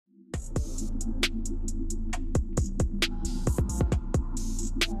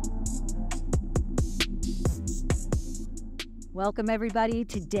Welcome everybody.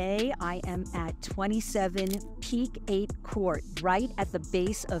 Today I am at 27 Peak 8 Court, right at the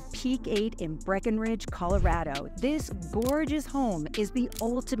base of Peak 8 in Breckenridge, Colorado. This gorgeous home is the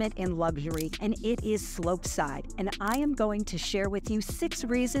ultimate in luxury, and it is Slopeside. And I am going to share with you 6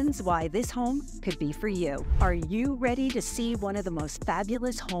 reasons why this home could be for you. Are you ready to see one of the most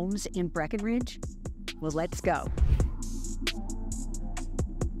fabulous homes in Breckenridge? Well, let's go.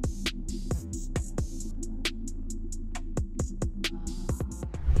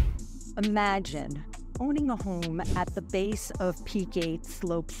 Imagine owning a home at the base of Peak 8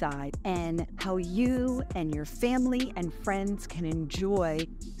 Slopeside and how you and your family and friends can enjoy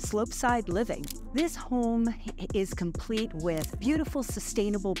Slopeside living. This home is complete with beautiful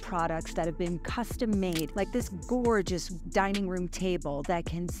sustainable products that have been custom made, like this gorgeous dining room table that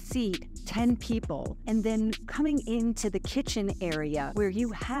can seat 10 people. And then coming into the kitchen area where you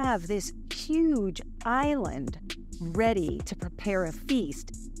have this huge island ready to prepare a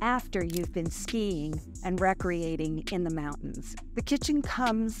feast after you've been skiing and recreating in the mountains. The kitchen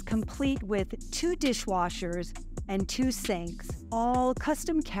comes complete with 2 dishwashers and 2 sinks, all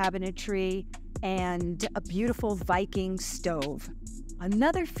custom cabinetry and a beautiful Viking stove.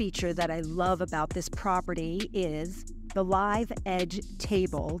 Another feature that I love about this property is the live edge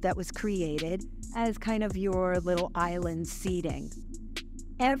table that was created as kind of your little island seating.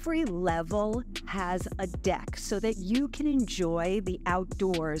 Every level has a deck so that you can enjoy the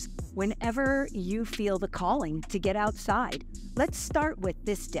outdoors whenever you feel the calling to get outside. Let's start with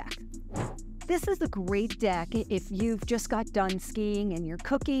this deck. This is a great deck if you've just got done skiing and you're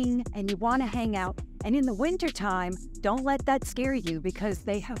cooking and you want to hang out. And in the wintertime, don't let that scare you because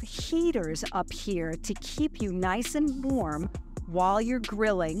they have heaters up here to keep you nice and warm while you're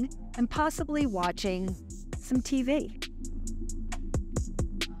grilling and possibly watching some TV.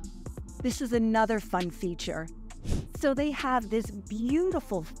 This is another fun feature. So they have this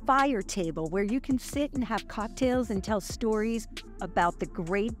beautiful fire table where you can sit and have cocktails and tell stories about the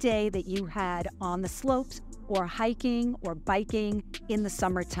great day that you had on the slopes or hiking or biking in the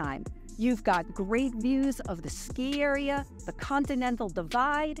summertime. You've got great views of the ski area, the Continental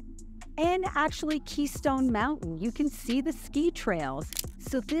Divide, and actually Keystone Mountain. You can see the ski trails.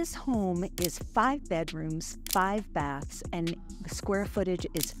 So this home is 5 bedrooms, 5 baths, and the square footage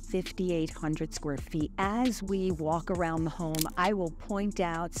is 5,800 square feet. As we walk around the home, I will point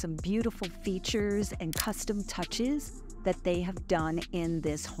out some beautiful features and custom touches that they have done in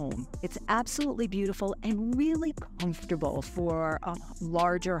this home. It's absolutely beautiful and really comfortable for a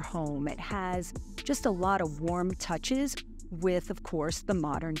larger home. It has just a lot of warm touches with, of course, the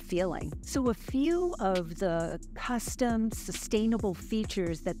modern feeling. So a few of the custom sustainable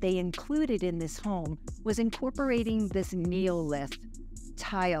features that they included in this home was incorporating this neolith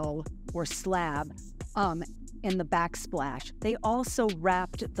tile or slab in the backsplash. They also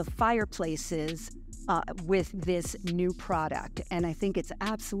wrapped the fireplaces with this new product, and I think it's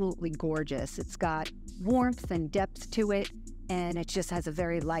absolutely gorgeous. It's got warmth and depth to it, and it just has a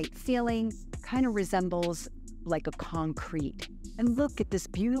very light feeling, kind of resembles like a concrete. And look at this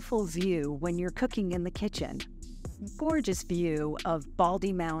beautiful view when you're cooking in the kitchen. Gorgeous view of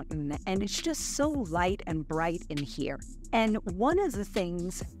Baldy Mountain, and it's just so light and bright in here. And one of the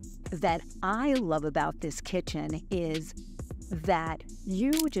things that I love about this kitchen is that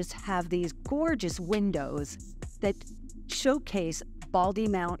you just have these gorgeous windows that showcase Baldy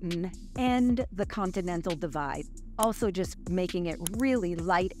Mountain and the Continental Divide, also just making it really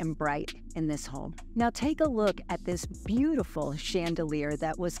light and bright in this home. Now take a look at this beautiful chandelier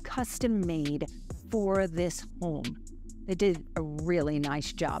that was custom made for this home. They did a really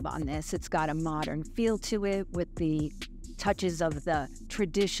nice job on this. It's got a modern feel to it with the touches of the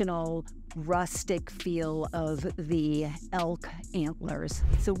traditional rustic feel of the elk antlers.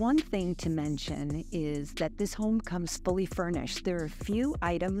 So one thing to mention is that this home comes fully furnished. There are a few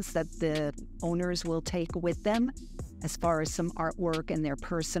items that the owners will take with them as far as some artwork and their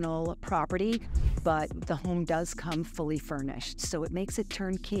personal property, but the home does come fully furnished, so it makes it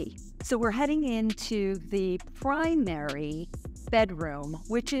turnkey. So we're heading into the primary bedroom,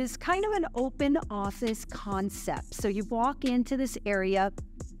 which is kind of an open office concept. So you walk into this area,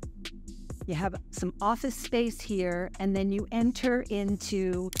 you have some office space here, and then you enter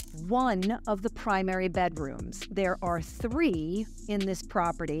into one of the primary bedrooms. There are 3 in this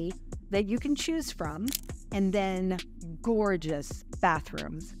property that you can choose from, and then gorgeous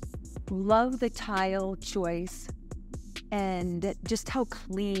bathrooms. Love the tile choice and just how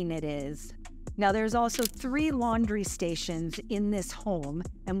clean it is. Now there's also 3 laundry stations in this home,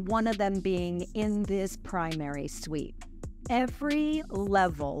 and one of them being in this primary suite. Every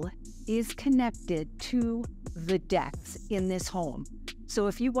level is connected to the decks in this home. So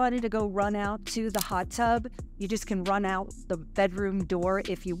if you wanted to go run out to the hot tub, you just can run out the bedroom door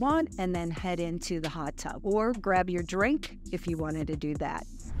if you want and then head into the hot tub, or grab your drink if you wanted to do that.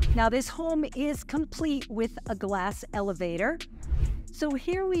 Now this home is complete with a glass elevator. So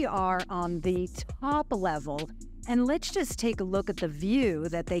here we are on the top level, and let's just take a look at the view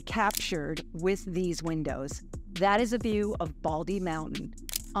that they captured with these windows. That is a view of Baldy Mountain.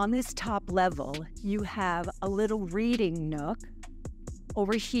 On this top level, you have a little reading nook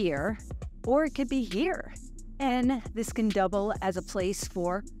over here, or it could be here. And this can double as a place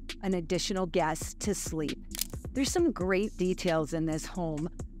for an additional guest to sleep. There's some great details in this home.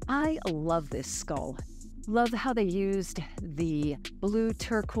 I love this skull. Love how they used the blue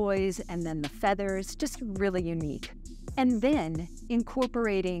turquoise and then the feathers, just really unique. And then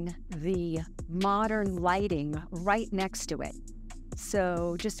incorporating the modern lighting right next to it.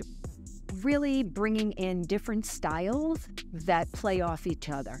 So just really bringing in different styles that play off each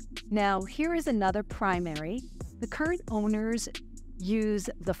other. Now, here is another primary. The current owners use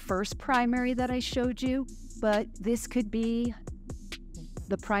the first primary that I showed you, but this could be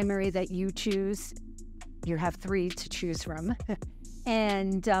the primary that you choose. You have 3 to choose from.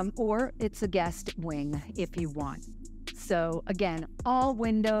 And, or it's a guest wing if you want. So again, all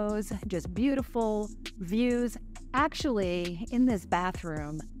windows, just beautiful views. Actually, in this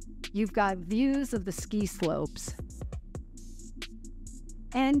bathroom, you've got views of the ski slopes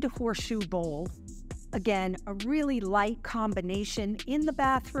and Horseshoe Bowl. Again, a really light combination in the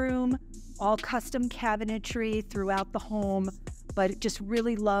bathroom, all custom cabinetry throughout the home, but just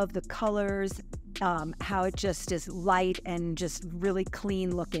really love the colors, how it just is light and just really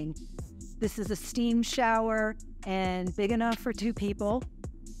clean looking. This is a steam shower and big enough for 2 people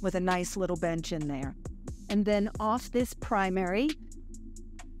with a nice little bench in there. And then off this primary,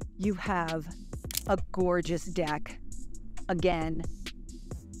 you have a gorgeous deck. Again,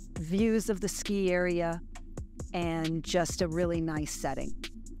 views of the ski area and just a really nice setting.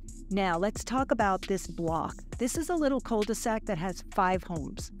 Now let's talk about this block. This is a little cul-de-sac that has 5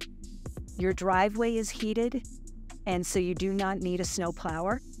 homes. Your driveway is heated, and so you do not need a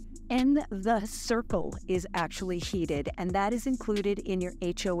snowplower. And the circle is actually heated, and that is included in your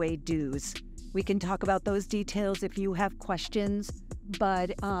HOA dues. We can talk about those details if you have questions,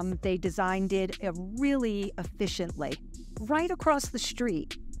 but they designed it really efficiently. Right across the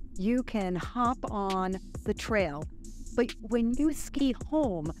street, you can hop on the trail, but when you ski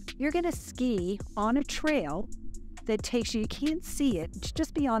home, you're gonna ski on a trail that takes you can't see it, it's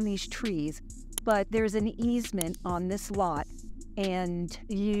just beyond these trees, but there's an easement on this lot, and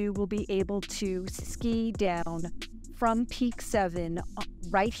you will be able to ski down from Peak 7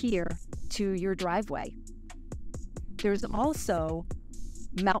 right here to your driveway. There's also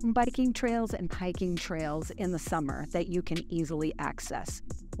mountain biking trails and hiking trails in the summer that you can easily access.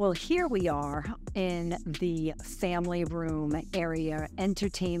 Well, here we are in the family room area,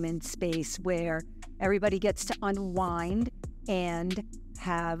 entertainment space where everybody gets to unwind and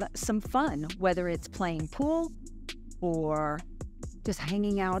have some fun, whether it's playing pool or just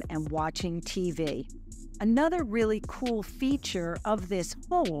hanging out and watching TV. Another really cool feature of this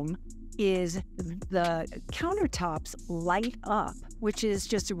home is the countertops light up, which is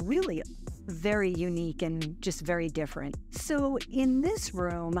just really very unique and just very different. So in this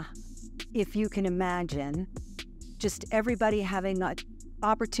room, if you can imagine, just everybody having an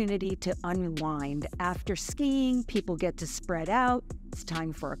opportunity to unwind. After skiing, people get to spread out. It's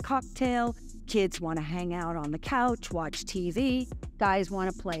time for a cocktail. Kids want to hang out on the couch, watch TV. Guys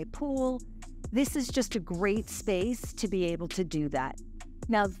want to play pool. This is just a great space to be able to do that.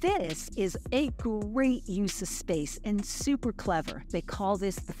 Now this is a great use of space and super clever. They call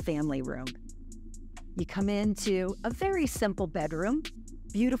this the family room. You come into a very simple bedroom,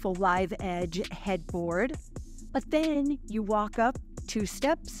 beautiful live edge headboard, but then you walk up 2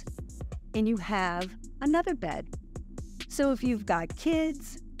 steps and you have another bed. So if you've got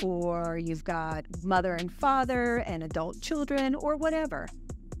kids or you've got mother and father and adult children or whatever,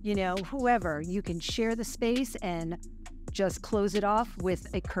 you know, whoever, you can share the space and just close it off with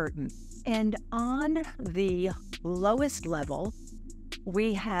a curtain. And on the lowest level,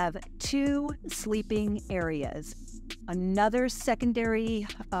 we have 2 sleeping areas, another secondary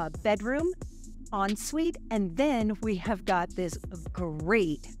bedroom, ensuite, and then we have got this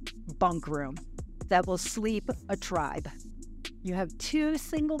great bunk room that will sleep a tribe. You have 2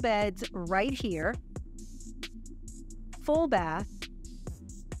 single beds right here, full bath,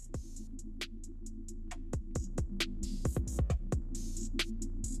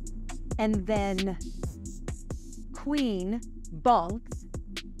 and then queen bulks,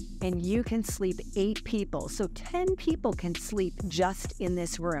 and you can sleep 8 people. So 10 people can sleep just in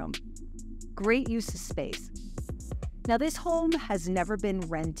this room. Great use of space. Now, this home has never been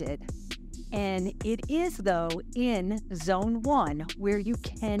rented, and it is, though, in Zone 1 where you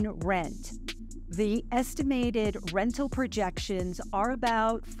can rent. The estimated rental projections are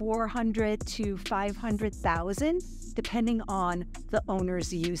about $400,000 to $500,000, depending on the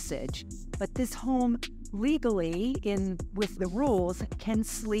owner's usage. But this home legally, with the rules, can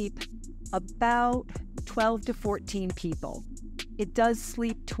sleep about 12 to 14 people. It does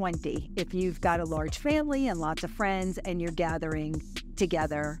sleep 20 if you've got a large family and lots of friends and you're gathering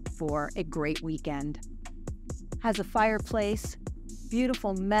together for a great weekend. Has a fireplace,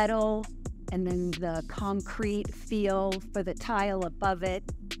 beautiful metal, and then the concrete feel for the tile above it.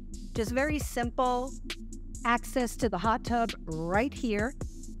 Just very simple. Access to the hot tub right here,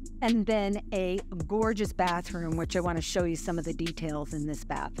 and then a gorgeous bathroom, which I want to show you some of the details in this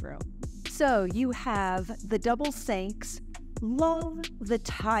bathroom. So you have the double sinks. Love the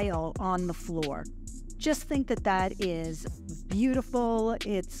tile on the floor. Just think that that is beautiful.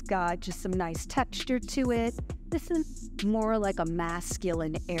 It's got just some nice texture to it. This is more like a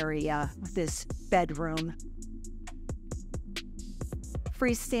masculine area, this bedroom.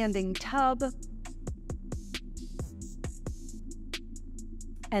 Freestanding tub.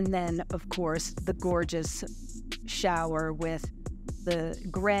 And then, of course, the gorgeous shower with the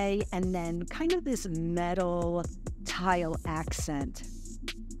gray and then kind of this metal tile accent.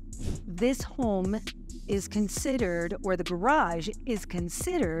 This home is considered, or the garage is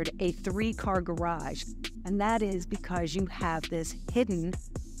considered, a 3-car garage. And that is because you have this hidden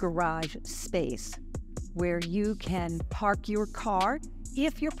garage space where you can park your car.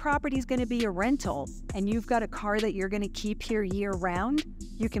 If your property is going to be a rental and you've got a car that you're going to keep here year round,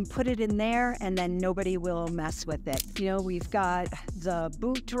 you can put it in there and then nobody will mess with it. You know, we've got the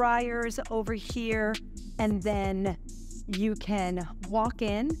boot dryers over here, and then you can walk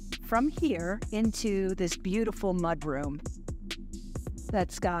in from here into this beautiful mudroom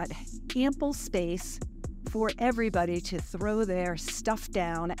that's got ample space for everybody to throw their stuff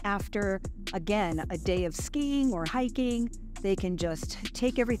down after, again, a day of skiing or hiking. They can just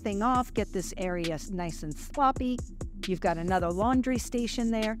take everything off, get this area nice and sloppy. You've got another laundry station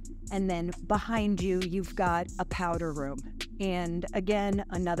there, and then behind you, you've got a powder room. And again,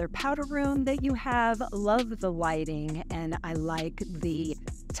 another powder room that you have. Love the lighting, and I like the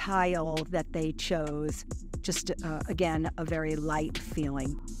tile that they chose. Just, again, a very light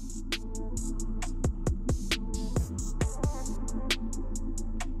feeling.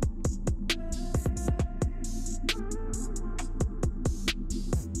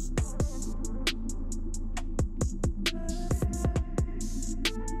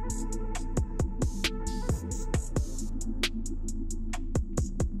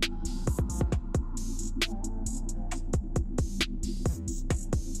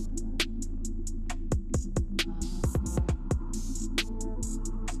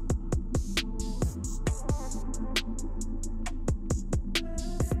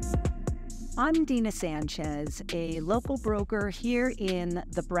 I'm Dina Sanchez, a local broker here in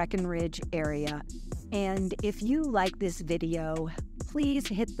the Breckenridge area. And if you like this video, please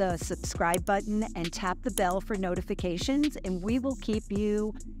hit the subscribe button and tap the bell for notifications, and we will keep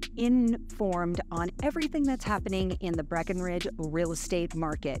you informed on everything that's happening in the Breckenridge real estate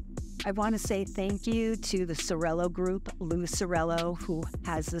market. I want to say thank you to the Sorello Group, Lou Sorello, who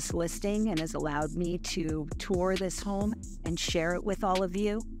has this listing and has allowed me to tour this home and share it with all of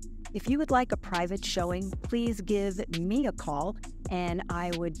you. If you would like a private showing, please give me a call and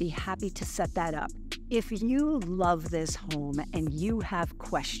I would be happy to set that up. If you love this home and you have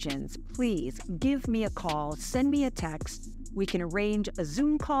questions, please give me a call, send me a text. We can arrange a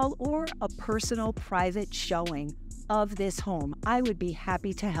Zoom call or a personal private showing of this home. I would be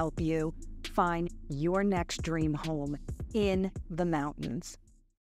happy to help you find your next dream home in the mountains.